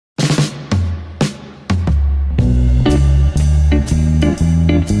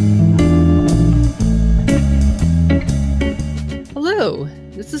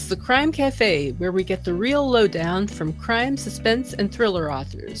This is the Crime Cafe, where we get the real lowdown from crime, suspense, and thriller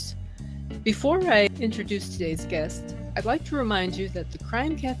authors. Before I introduce today's guest, I'd like to remind you that the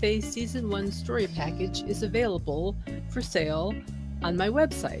Crime Cafe Season 1 story package is available for sale on my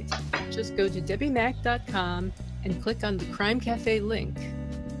website. Just go to debbiemac.com and click on the Crime Cafe link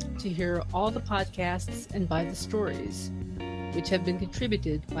to hear all the podcasts and buy the stories, which have been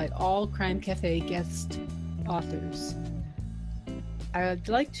contributed by all Crime Cafe guest authors. I'd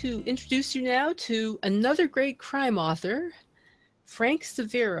like to introduce you now to another great crime author, Frank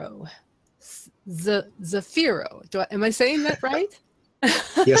Zafiro. Zafiro. Am I saying that right?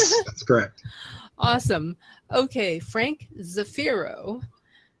 Yes, that's correct. Awesome. Okay, Frank Zafiro,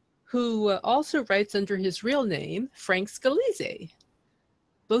 who also writes under his real name, Frank Scalise.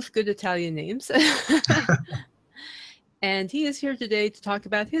 Both good Italian names. And he is here today to talk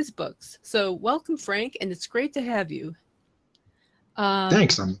about his books. So welcome, Frank, and it's great to have you.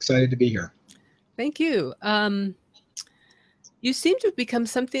 Thanks. I'm excited to be here. Thank you. You seem to have become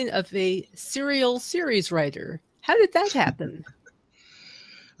something of a serial series writer. How did that happen?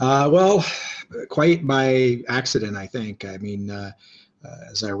 Well, quite by accident, I think. I mean,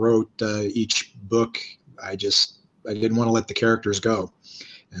 as I wrote each book, I didn't want to let the characters go.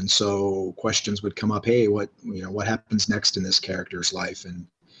 And so questions would come up, hey, what happens next in this character's life? And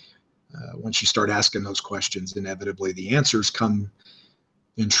once you start asking those questions, inevitably the answers come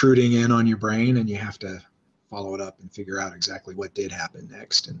intruding in on your brain, and you have to follow it up and figure out exactly what did happen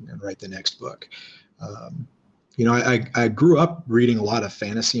next and write the next book. I grew up reading a lot of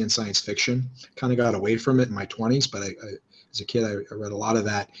fantasy and science fiction, kind of got away from it in my 20s, but as a kid, I read a lot of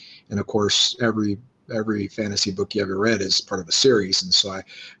that. And of course, every fantasy book you ever read is part of a series. And so I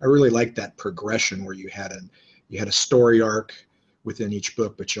really liked that progression where you had a story arc within each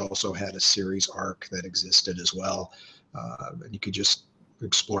book, but you also had a series arc that existed as well. And you could just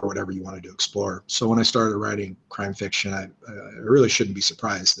explore whatever you wanted to explore. So when I started writing crime fiction, I really shouldn't be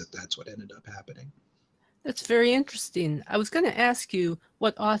surprised that that's what ended up happening. That's very interesting. I was going to ask you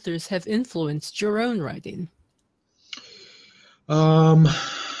what authors have influenced your own writing. Well,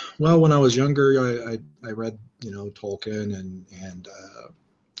 when I was younger, I read, Tolkien and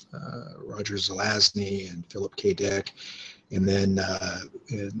Roger Zelazny and Philip K. Dick. And then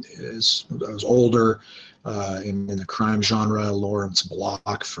as I was older, in the crime genre, Lawrence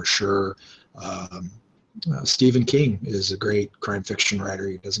Block for sure. Stephen King is a great crime fiction writer.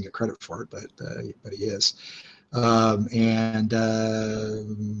 He doesn't get credit for it, but he is. And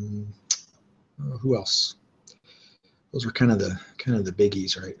who else? Those are kind of the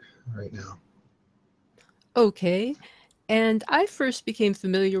biggies right now. Okay. And I first became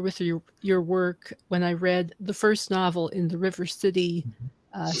familiar with your work when I read the first novel in the River City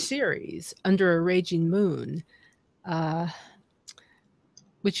series, Under a Raging Moon,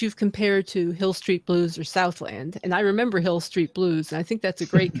 which you've compared to Hill Street Blues or Southland. And I remember Hill Street Blues, and I think that's a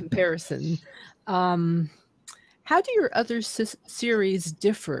great comparison. How do your other series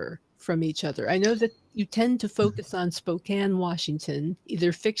differ from each other? I know that you tend to focus on Spokane, Washington,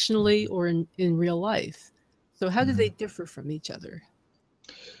 either fictionally or in real life. So how do they differ from each other?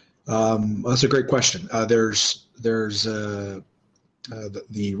 That's a great question. There's the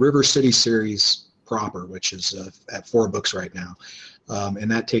River City series proper, which is at 4 books right now,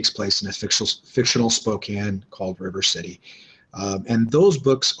 and that takes place in a fictional Spokane called River City. And those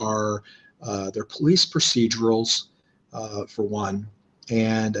books are they're police procedurals for one,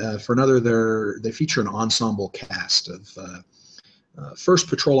 and for another, they feature an ensemble cast of first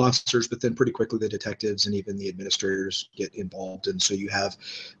patrol officers, but then pretty quickly the detectives and even the administrators get involved. And so you have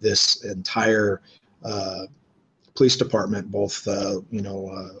this entire police department, both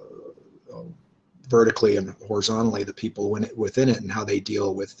vertically and horizontally, the people within it and how they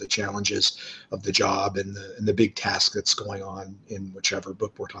deal with the challenges of the job and the big task that's going on in whichever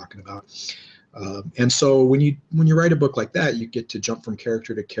book we're talking about. And so when you write a book like that, you get to jump from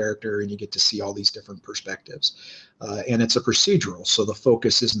character to character and you get to see all these different perspectives. And it's a procedural, so the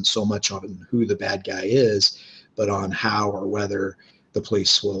focus isn't so much on who the bad guy is, but on how or whether the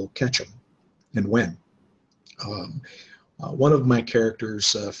police will catch him and when. One of my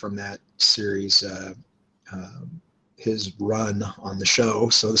characters from that series, his run on the show,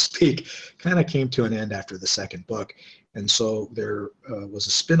 so to speak, kind of came to an end after the second book. And so there was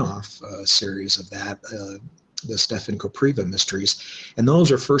a spin-off series of that, the Stefan Kopriva mysteries. And those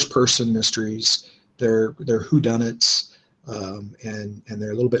are first-person mysteries. They're whodunits, and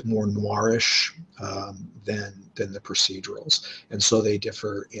they're a little bit more noirish than the procedurals. And so they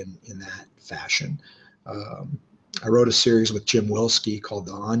differ in that fashion. I wrote a series with Jim Wilski called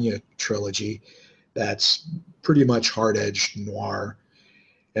the Anya Trilogy that's pretty much hard-edged noir.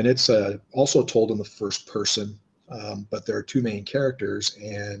 and it's also told in the first person, but there are two main characters,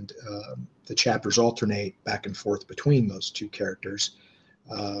 and the chapters alternate back and forth between those two characters,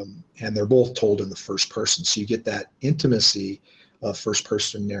 and they're both told in the first person. So you get that intimacy of first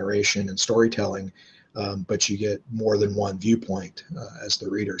person narration and storytelling, but you get more than one viewpoint as the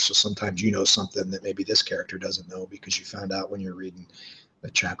reader. So sometimes you know something that maybe this character doesn't know because you found out when you're reading a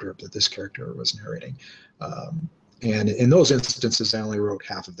chapter that this character was narrating. And in those instances, I only wrote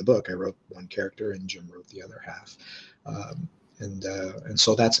half of the book. I wrote one character, and Jim wrote the other half. And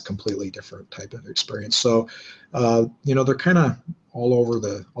so that's a completely different type of experience. So, they're kind of all over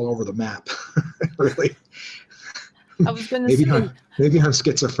the map, really. I was going to say, maybe I'm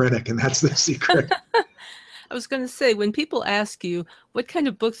schizophrenic, and that's the secret. I was going to say, when people ask you, what kind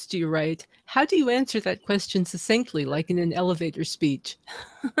of books do you write? How do you answer that question succinctly, like in an elevator speech?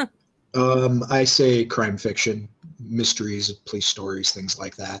 I say crime fiction, mysteries, police stories, things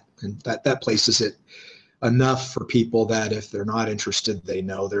like that. And that places it enough for people that if they're not interested, they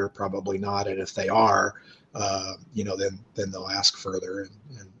know they're probably not. And if they are, then they'll ask further.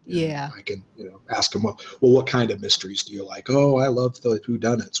 And yeah, I can, ask them, well, what kind of mysteries do you like? Oh, I love the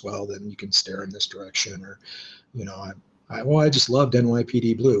whodunits. Well, then you can steer in this direction. Or, I just loved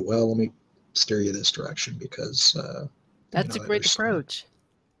NYPD Blue. Well, let me steer you this direction because that's a great approach.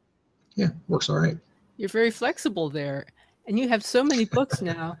 Yeah, works all right. You're very flexible there, and you have so many books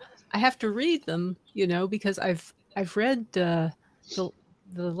now. I have to read them, because I've read the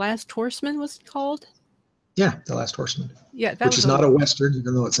Last Horseman, was it called? Yeah, The Last Horseman. Yeah, which is not a Western,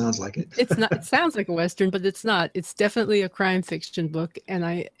 even though it sounds like it. It's not. It sounds like a Western, but it's not. It's definitely a crime fiction book, and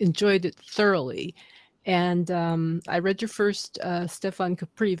I enjoyed it thoroughly. And I read your first Stefan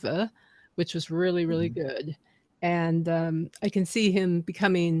Capriva, which was really, really good. And I can see him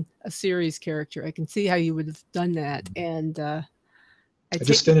becoming a series character. I can see how you would have done that. And I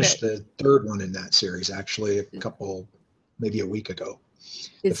just finished the third one in that series, actually, maybe a week ago.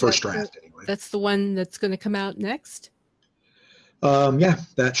 The first draft, anyway. That's the one that's going to come out next? Yeah,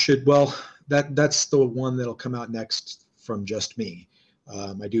 that should. Well, that's the one that'll come out next from just me.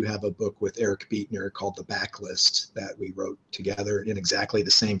 I do have a book with Eric Beetner called The Backlist that we wrote together in exactly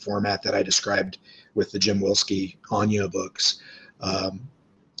the same format that I described with the Jim Wilsky Anya books.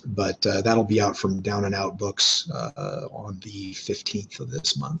 But that'll be out from Down and Out Books on the 15th of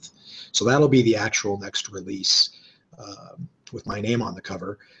this month. So that'll be the actual next release with my name on the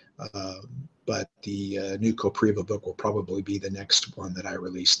cover. But the new Capriva book will probably be the next one that I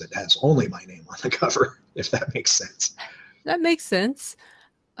release that has only my name on the cover, if that makes sense. That makes sense.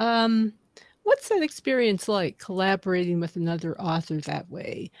 What's that experience like, collaborating with another author that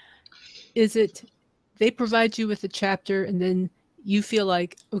way? Is it they provide you with a chapter and then you feel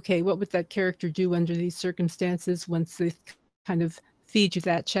like, okay, what would that character do under these circumstances once they kind of feed you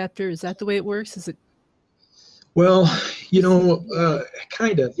that chapter? Is that the way it works? Is it? Well,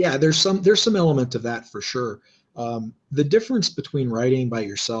 kind of. Yeah, there's some element of that for sure. The difference between writing by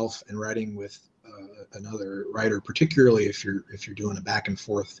yourself and writing with another writer, particularly if you're doing a back and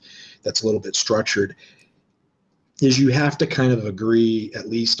forth that's a little bit structured, is you have to kind of agree at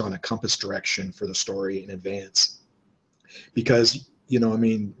least on a compass direction for the story in advance. Because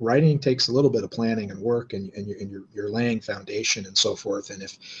writing takes a little bit of planning and work, and you're laying foundation and so forth. And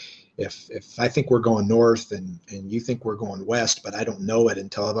if I think we're going north and you think we're going west, but I don't know it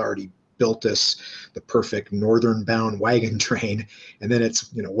until I've already built the perfect northern bound wagon train, and then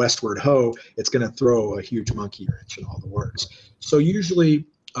it's westward ho, it's going to throw a huge monkey wrench in all the works. So usually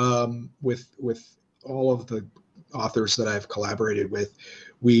with all of the authors that I've collaborated with,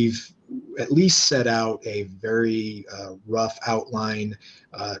 we've at least set out a very rough outline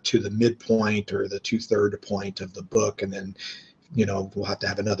to the midpoint or the 2/3 point of the book, and then we'll have to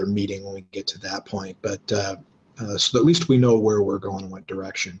have another meeting when we get to that point. But so at least we know where we're going, what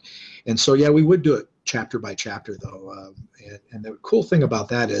direction. And so, yeah, we would do it chapter by chapter, though. And the cool thing about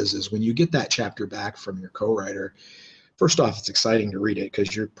that is when you get that chapter back from your co-writer, first off, it's exciting to read it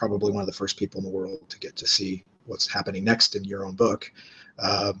because you're probably one of the first people in the world to get to see what's happening next in your own book.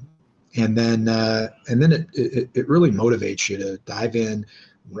 And then it really motivates you to dive in,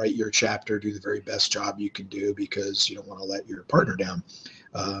 write your chapter, do the very best job you can do because you don't want to let your partner down.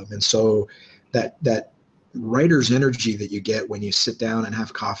 And so that writer's energy that you get when you sit down and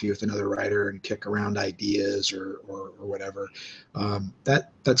have coffee with another writer and kick around ideas or whatever,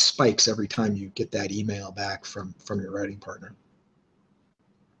 that spikes every time you get that email back from your writing partner.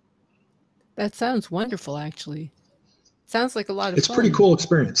 That sounds wonderful, actually. Sounds like a lot of fun. It's a pretty cool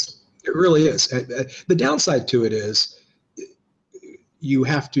experience. It really is. The downside to it is you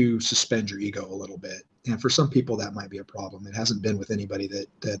have to suspend your ego a little bit And for some people that might be a problem. It hasn't been with anybody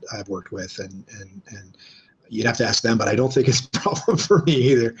that I've worked with, and you'd have to ask them, but I don't think it's a problem for me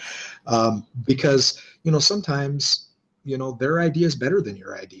either, because sometimes their idea is better than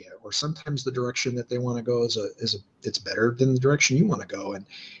your idea, or sometimes the direction that they want to go it's better than the direction you want to go,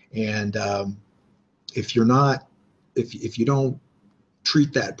 and if you're not if you don't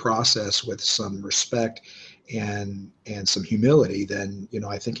treat that process with some respect and some humility, then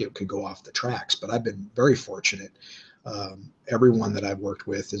I think it could go off the tracks. But I've been very fortunate. Everyone that I've worked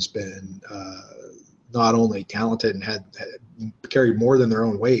with has been not only talented and had carried more than their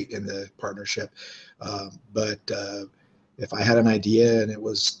own weight in the partnership, but if I had an idea and it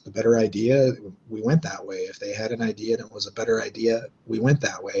was a better idea, we went that way. If they had an idea and it was a better idea, we went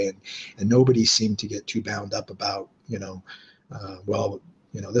that way. And nobody seemed to get too bound up about, well,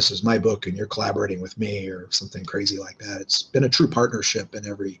 this is my book and you're collaborating with me or something crazy like that. It's been a true partnership in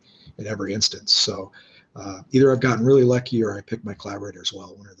every instance. So either I've gotten really lucky or I picked my collaborators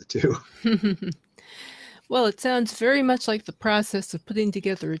well, one or the two. Well, it sounds very much like the process of putting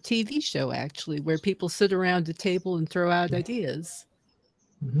together a TV show, actually, where people sit around a table and throw out ideas,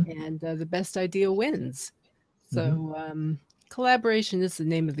 and the best idea wins. So collaboration is the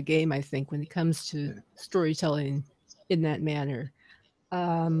name of the game, I think, when it comes to storytelling in that manner.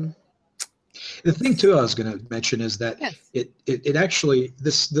 The thing too I was going to mention is that yes. it actually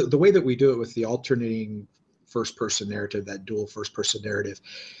the way that we do it with the alternating first person narrative, that dual first person narrative,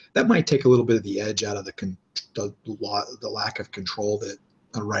 that might take a little bit of the edge out of the lack of control that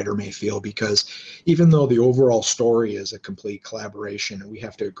a writer may feel, because even though the overall story is a complete collaboration and we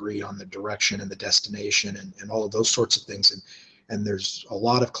have to agree on the direction and the destination and all of those sorts of things, and there's a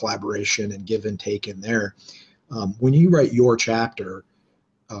lot of collaboration and give and take in there, when you write your chapter,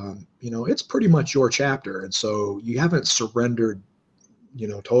 it's pretty much your chapter, and so you haven't surrendered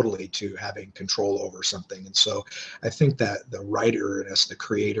totally to having control over something. And so I think that the writer in us, the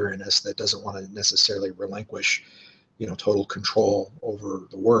creator in us that doesn't want to necessarily relinquish total control over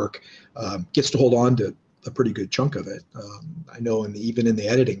the work, gets to hold on to a pretty good chunk of it. I know even in the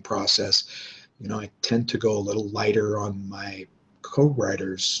editing process, I tend to go a little lighter on my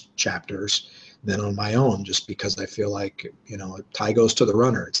co-writers' chapters than on my own, just because I feel like, tie goes to the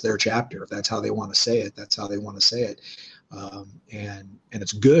runner. It's their chapter. If that's how they want to say it, that's how they want to say it. And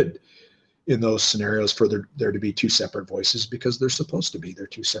it's good in those scenarios for there to be two separate voices, because they're supposed to be. They're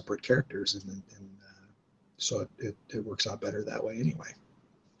two separate characters, and so it works out better that way anyway.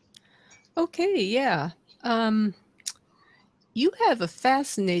 Okay, yeah. You have a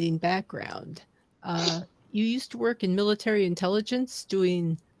fascinating background. You used to work in military intelligence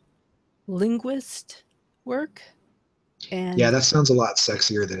doing linguist work. And yeah, that sounds a lot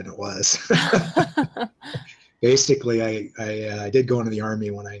sexier than it was. Basically, I did go into the Army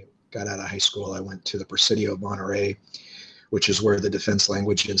when I got out of high school. I went to the Presidio of Monterey, which is where the Defense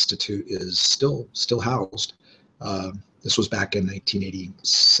Language Institute is still housed. This was back in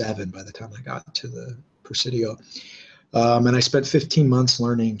 1987 by the time I got to the Presidio. And I spent 15 months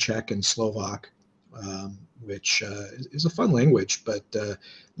learning Czech and Slovak, which is a fun language, but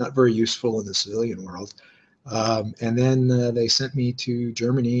not very useful in the civilian world. And then they sent me to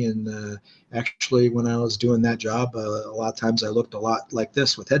Germany, and actually when I was doing that job, a lot of times I looked a lot like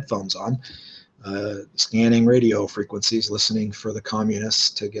this with headphones on, scanning radio frequencies, listening for the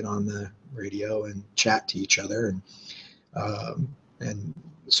communists to get on the radio and chat to each other. And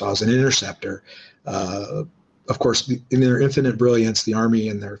so I was an interceptor. Of course, in their infinite brilliance, the Army,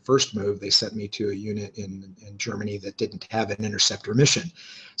 in their first move, they sent me to a unit in Germany that didn't have an interceptor mission.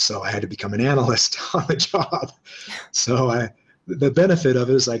 So I had to become an analyst on the job. So the benefit of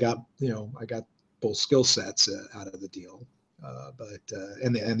it is I got both skill sets out of the deal.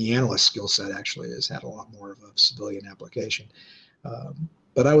 And the analyst skill set actually has had a lot more of a civilian application.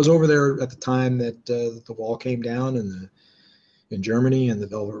 But I was over there at the time that the wall came down in Germany, and the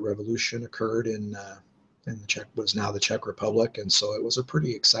Velvet Revolution occurred in the was now the Czech Republic, and so it was a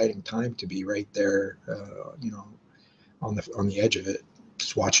pretty exciting time to be right there, on the edge of it,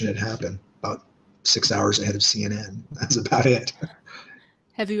 just watching it happen. About 6 hours ahead of CNN. That's about it.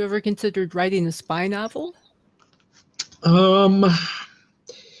 Have you ever considered writing a spy novel?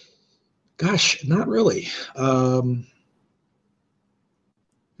 Gosh, not really.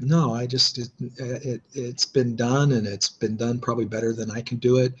 No, it's been done, and it's been done probably better than I can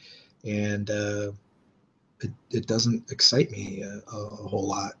do it, and it doesn't excite me a whole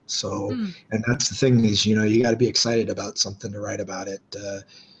lot. So, and that's the thing is, you got to be excited about something to write about it.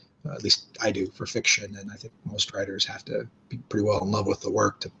 At least I do for fiction, and I think most writers have to be pretty well in love with the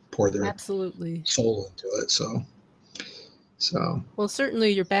work to pour their absolutely soul into it. So, Well,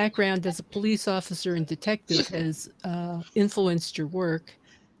 certainly your background as a police officer and detective has influenced your work.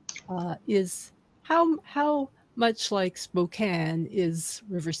 Is how much like Spokane is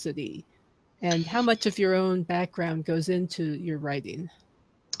River City, and how much of your own background goes into your writing?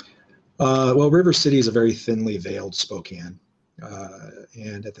 well, River City is a very thinly veiled Spokane.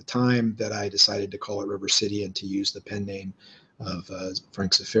 And at the time that I decided to call it River City and to use the pen name of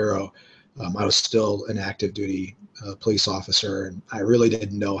Frank Zafiro, I was still an active duty police officer, and I really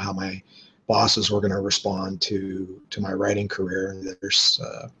didn't know how my bosses were going to respond to my writing career. And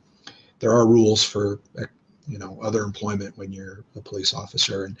there are rules for other employment when you're a police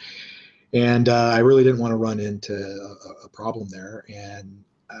officer, and I really didn't want to run into a problem there. And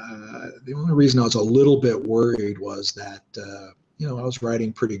the only reason I was a little bit worried was that I was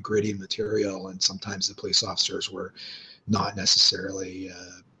writing pretty gritty material, and sometimes the police officers were not necessarily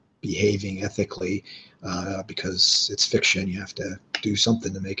behaving ethically because it's fiction. You have to do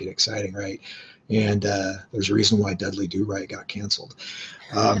something to make it exciting, right? And there's a reason why Dudley Do Right got canceled.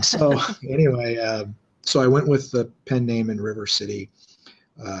 So anyway, so I went with the pen name in River City.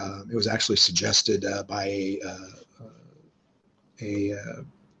 It was actually suggested by a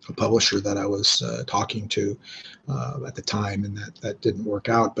publisher that I was talking to at the time, and that didn't work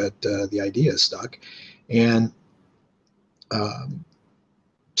out, but the idea stuck. And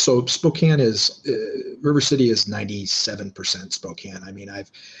so Spokane is River City is 97% Spokane. I mean,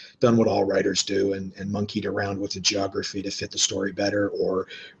 I've done what all writers do and monkeyed around with the geography to fit the story better, or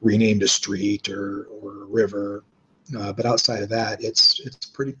renamed a street or a river. But outside of that, it's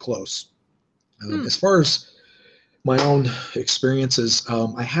pretty close. As far as my own experiences,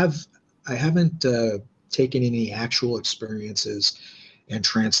 I haven't taken any actual experiences and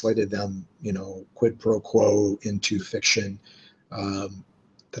translated them, quid pro quo into fiction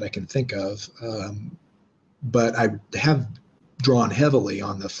that I can think of. But I have drawn heavily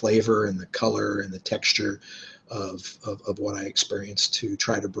on the flavor and the color and the texture of what I experienced to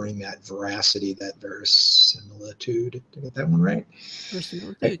try to bring that veracity, that verisimilitude. Did I get that one right?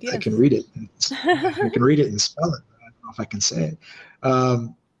 Verisimilitude, yes. I can read it. I can read it and spell it. I don't know if I can say it.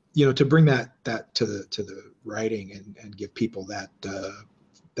 To bring that to the writing and give people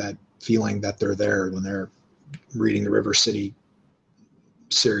that feeling that they're there when they're reading the River City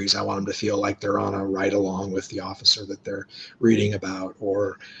series. I want them to feel like they're on a ride along with the officer that they're reading about,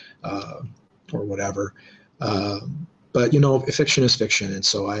 or whatever. But fiction is fiction, and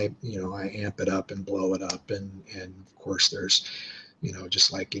so I amp it up and blow it up, and of course there's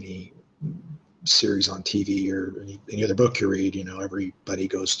just like any series on TV or any other book you read, everybody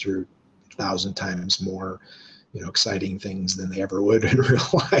goes through 1,000 times more exciting things than they ever would in real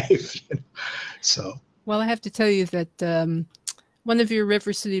life. So, well, I have to tell you that one of your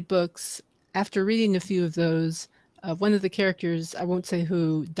River City books, after reading a few of those, one of the characters, I won't say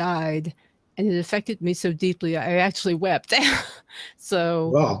who, died, and it affected me so deeply I actually wept. So,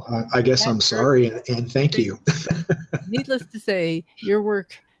 well, I guess I'm sorry, and thank you. Needless to say, your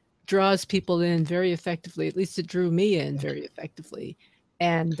work draws people in very effectively. At least it drew me in very effectively.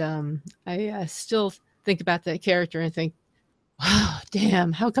 And I still think about that character and think, wow,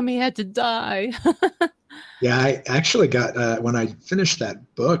 damn, how come he had to die? Yeah, I actually got when I finished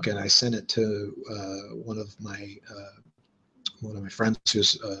that book and I sent it to one of my friends who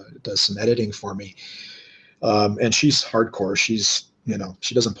does some editing for me, and she's hardcore. She's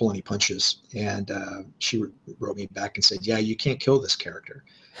she doesn't pull any punches, and she wrote me back and said, "Yeah, you can't kill this character."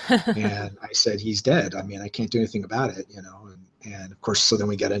 And I said, "He's dead. I mean, I can't do anything about it, And of course, so then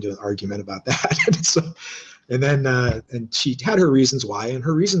we got into an argument about that. And then and she had her reasons why, and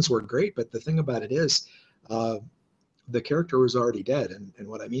her reasons were great. But the thing about it is, the character was already dead. And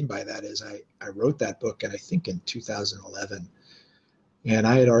what I mean by that is I wrote that book, and I think in 2011, and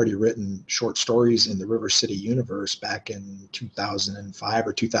I had already written short stories in the River City universe back in 2005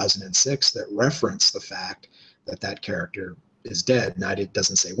 or 2006 that reference the fact that character is dead. Now, it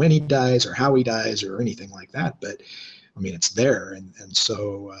doesn't say when he dies or how he dies or anything like that, but I mean, it's there. And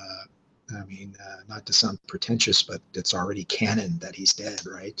so, I mean, not to sound pretentious, but it's already canon that he's dead,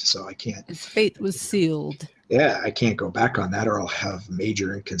 right? So I can't. His fate was sealed. Yeah, I can't go back on that, or I'll have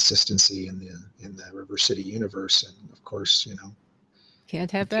major inconsistency in the River City universe. And of course,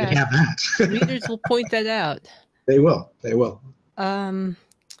 can't have that. Can't have that. Readers will point that out. They will. They will. And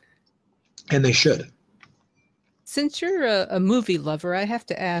they should. Since you're a movie lover, I have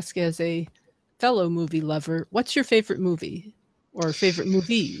to ask, as a fellow movie lover, what's your favorite movie or favorite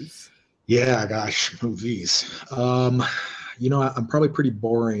movies? Yeah, gosh, movies. I'm probably pretty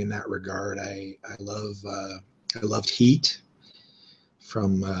boring in that regard. I loved Heat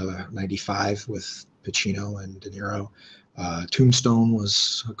from '95 with Pacino and De Niro. Tombstone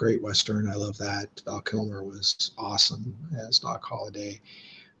was a great Western. I love that. Val Kilmer was awesome as Doc Holliday.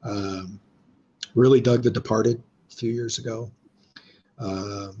 Really dug The Departed a few years ago.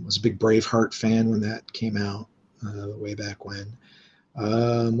 Was a big Braveheart fan when that came out way back when.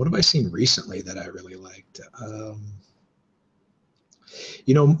 What have I seen recently that I really liked?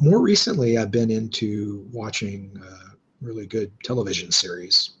 More recently I've been into watching really good television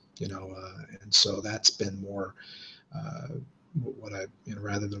series, and so that's been more what I,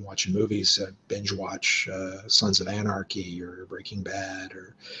 rather than watching movies, binge watch Sons of Anarchy or Breaking Bad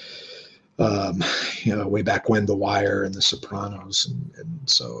or way back when The Wire and The Sopranos, and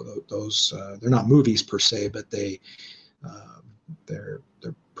so those they're not movies per se, but they're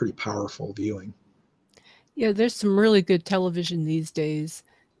pretty powerful viewing. Yeah, there's some really good television these days,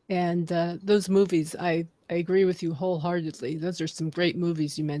 and those movies, I agree with you wholeheartedly. Those are some great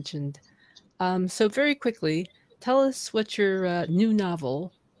movies you mentioned. So very quickly, tell us what your new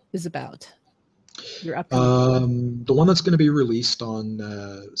novel is about. Your upcoming. The one that's going to be released on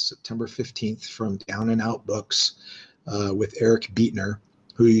September 15th from Down and Out Books with Eric Beetner,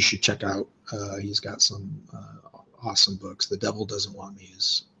 who you should check out. He's got some awesome books. The Devil Doesn't Want Me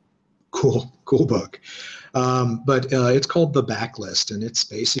is cool book. But it's called The Backlist, and it's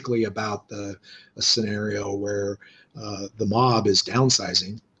basically about a scenario where the mob is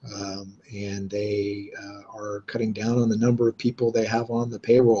downsizing, and they are cutting down on the number of people they have on the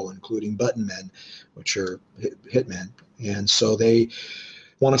payroll, including button men, which are hitmen. And so they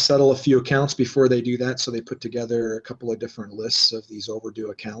want to settle a few accounts before they do that. So they put together a couple of different lists of these overdue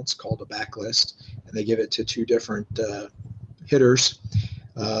accounts called a backlist, and they give it to two different hitters.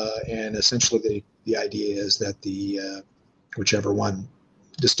 And essentially the idea is that the whichever one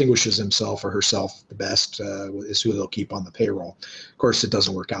distinguishes himself or herself the best is who they'll keep on the payroll. Of course, it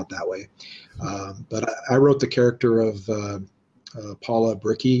doesn't work out that way. But I wrote the character of Paula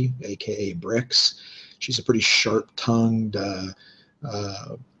Bricky, aka Bricks. She's a pretty sharp-tongued,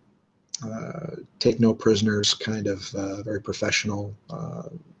 take no prisoners kind of very professional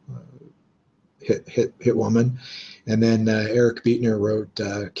hit woman. And then Eric Beetner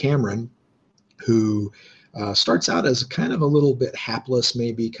wrote Cameron, who starts out as kind of a little bit hapless,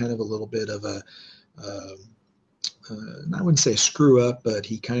 maybe kind of a little bit of a, I wouldn't say a screw up, but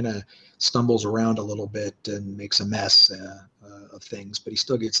he kind of stumbles around a little bit and makes a mess of things, but he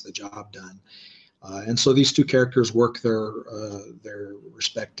still gets the job done. And so these two characters work their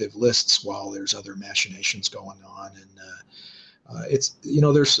respective lists while there's other machinations going on. And it's,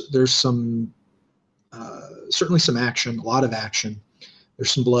 there's some, certainly some action, a lot of action.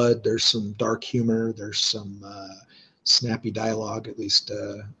 There's some blood, there's some dark humor, there's some snappy dialogue, at least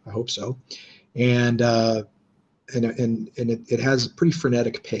I hope so. And it has a pretty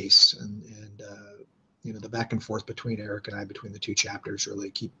frenetic pace, and the back and forth between Eric and I, between the two chapters,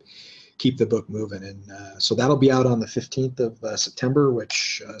 really keep the book moving. And so that'll be out on the 15th of September,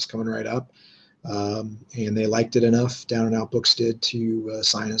 which is coming right up. And they liked it enough, Down and Out Books did, to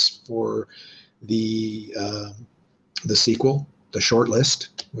sign us for the sequel, the short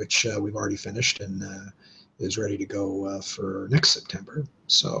list, which we've already finished and is ready to go for next September.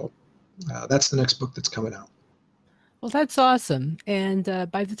 So that's the next book that's coming out. Well, that's awesome. And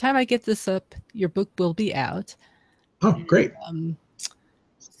by the time I get this up, your book will be out. Oh, great.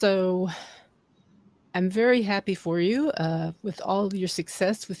 So I'm very happy for you with all your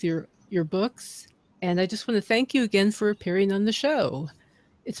success with your books. And I just want to thank you again for appearing on the show.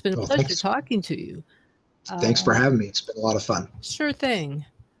 It's been a pleasure talking to you. Thanks for having me. It's been a lot of fun. Sure thing.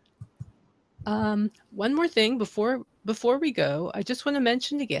 One more thing before we go, I just want to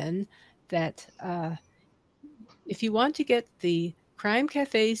mention again that if you want to get the Crime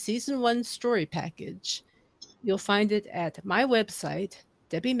Cafe Season 1 story package, you'll find it at my website,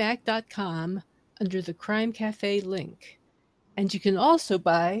 debbiemack.com, under the Crime Cafe link. And you can also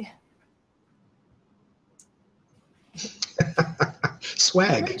buy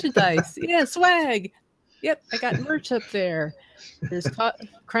swag. Merchandise. Yeah, swag. Yep, I got merch up there. There's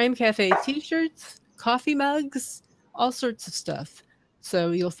Crime Cafe t-shirts, coffee mugs, all sorts of stuff.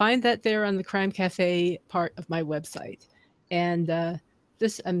 So you'll find that there on the Crime Cafe part of my website. And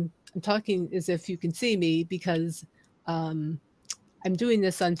I'm talking as if you can see me because I'm doing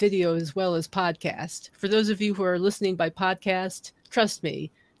this on video as well as podcast. For those of you who are listening by podcast, trust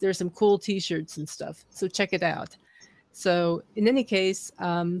me, there's some cool t-shirts and stuff. So check it out. So in any case,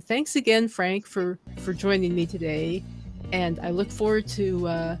 thanks again, Frank, for joining me today. And I look forward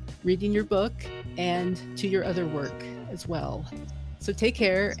to reading your book and to your other work as well. So take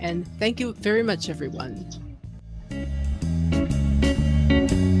care, and thank you very much, everyone.